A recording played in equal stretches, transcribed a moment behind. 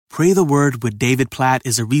Pray the Word with David Platt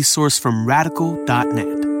is a resource from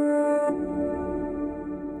radical.net.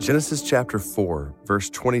 Genesis chapter 4, verse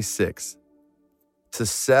 26. To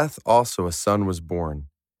Seth also a son was born,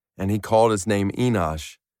 and he called his name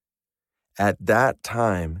Enosh. At that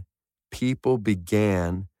time, people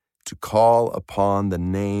began to call upon the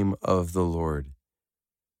name of the Lord.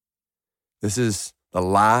 This is the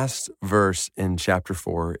last verse in chapter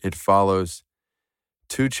 4. It follows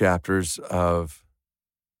 2 chapters of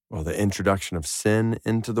the introduction of sin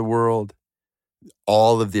into the world,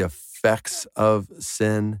 all of the effects of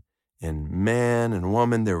sin in man and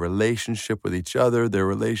woman, their relationship with each other, their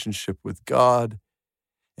relationship with God.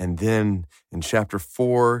 And then in chapter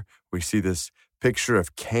 4, we see this picture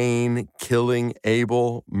of Cain killing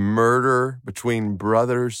Abel, murder between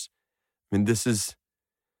brothers. I mean, this is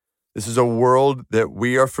a world that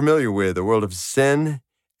we are familiar with, a world of sin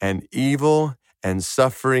and evil and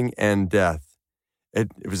suffering and death. It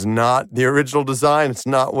was not the original design. It's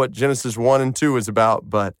not what Genesis 1 and 2 is about,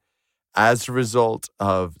 but as a result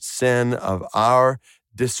of sin, of our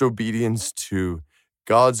disobedience to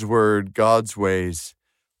God's word, God's ways,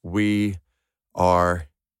 we are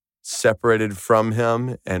separated from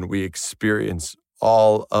him and we experience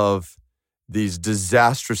all of these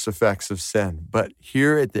disastrous effects of sin. But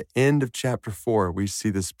here at the end of chapter 4, we see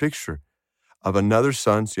this picture of another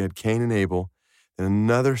son. So you had Cain and Abel, and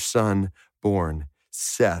another son born,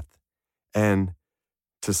 Seth. And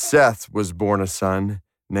to Seth was born a son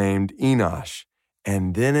named Enosh.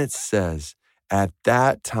 And then it says, at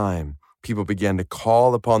that time, people began to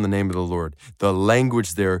call upon the name of the Lord. The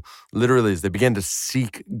language there literally is they began to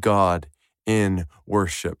seek God in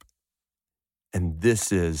worship. And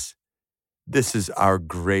this is our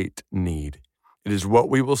great need. It is what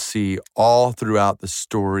we will see all throughout the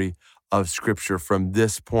story of Scripture from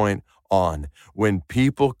this point on. When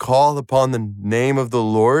people call upon the name of the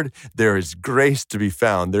Lord, there is grace to be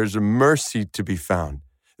found. There's mercy to be found.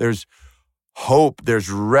 There's hope. There's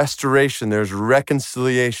restoration. There's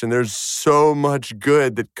reconciliation. There's so much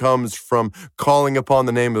good that comes from calling upon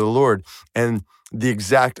the name of the Lord. And the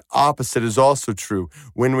exact opposite is also true.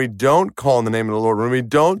 When we don't call on the name of the Lord, when we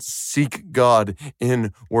don't seek God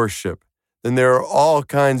in worship, then there are all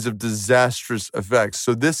kinds of disastrous effects.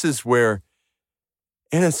 So this is where,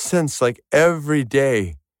 in a sense, like every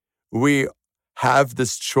day, we have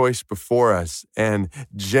this choice before us. And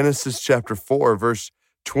Genesis chapter 4, verse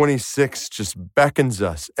 26 just beckons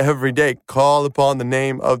us every day. Call upon the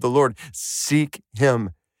name of the Lord. Seek him.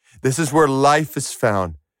 This is where life is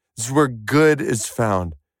found. This is where good is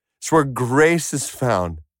found. This is where grace is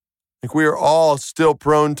found. Like we are all still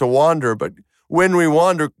prone to wander, but when we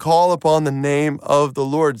wander, call upon the name of the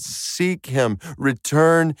Lord. Seek him.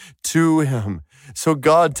 Return to him. So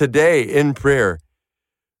God, today in prayer,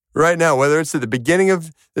 right now, whether it's at the beginning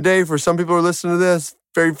of the day, for some people who are listening to this,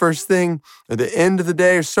 very first thing, at the end of the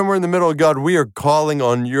day, or somewhere in the middle, God, we are calling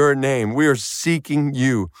on your name. We are seeking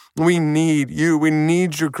you. We need you. We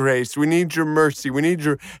need your grace. We need your mercy. We need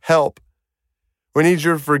your help. We need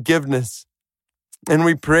your forgiveness. And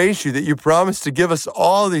we praise you that you promise to give us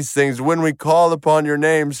all these things when we call upon your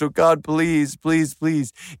name. So God, please, please,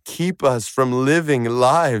 please keep us from living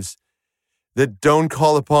lives that don't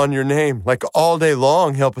call upon your name. Like all day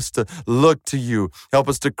long, help us to look to you. Help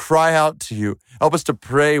us to cry out to you. Help us to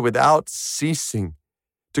pray without ceasing,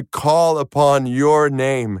 to call upon your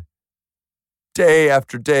name day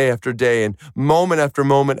after day after day and moment after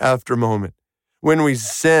moment after moment. When we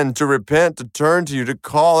sin, to repent, to turn to you, to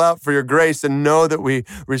call out for your grace and know that we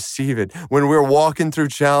receive it. When we're walking through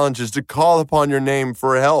challenges, to call upon your name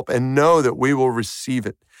for help and know that we will receive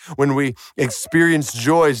it. When we experience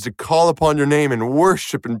joys, to call upon your name and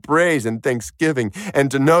worship and praise and thanksgiving and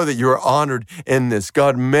to know that you are honored in this.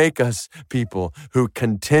 God, make us people who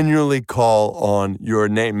continually call on your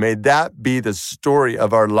name. May that be the story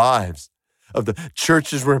of our lives, of the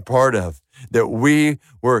churches we're a part of. That we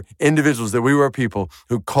were individuals, that we were people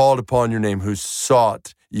who called upon your name, who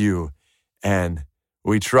sought you. And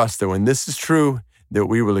we trust that when this is true, that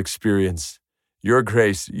we will experience your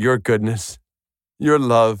grace, your goodness, your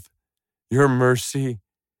love, your mercy,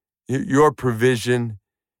 your provision,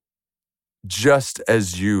 just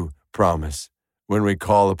as you promise when we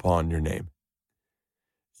call upon your name.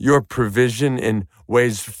 Your provision in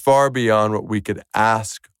ways far beyond what we could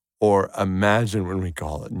ask or imagine when we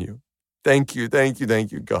call on you. Thank you,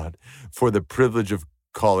 God, for the privilege of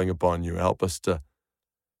calling upon you. Help us to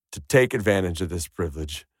take advantage of this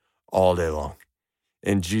privilege all day long.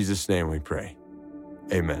 In Jesus' name we pray.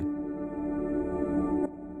 Amen.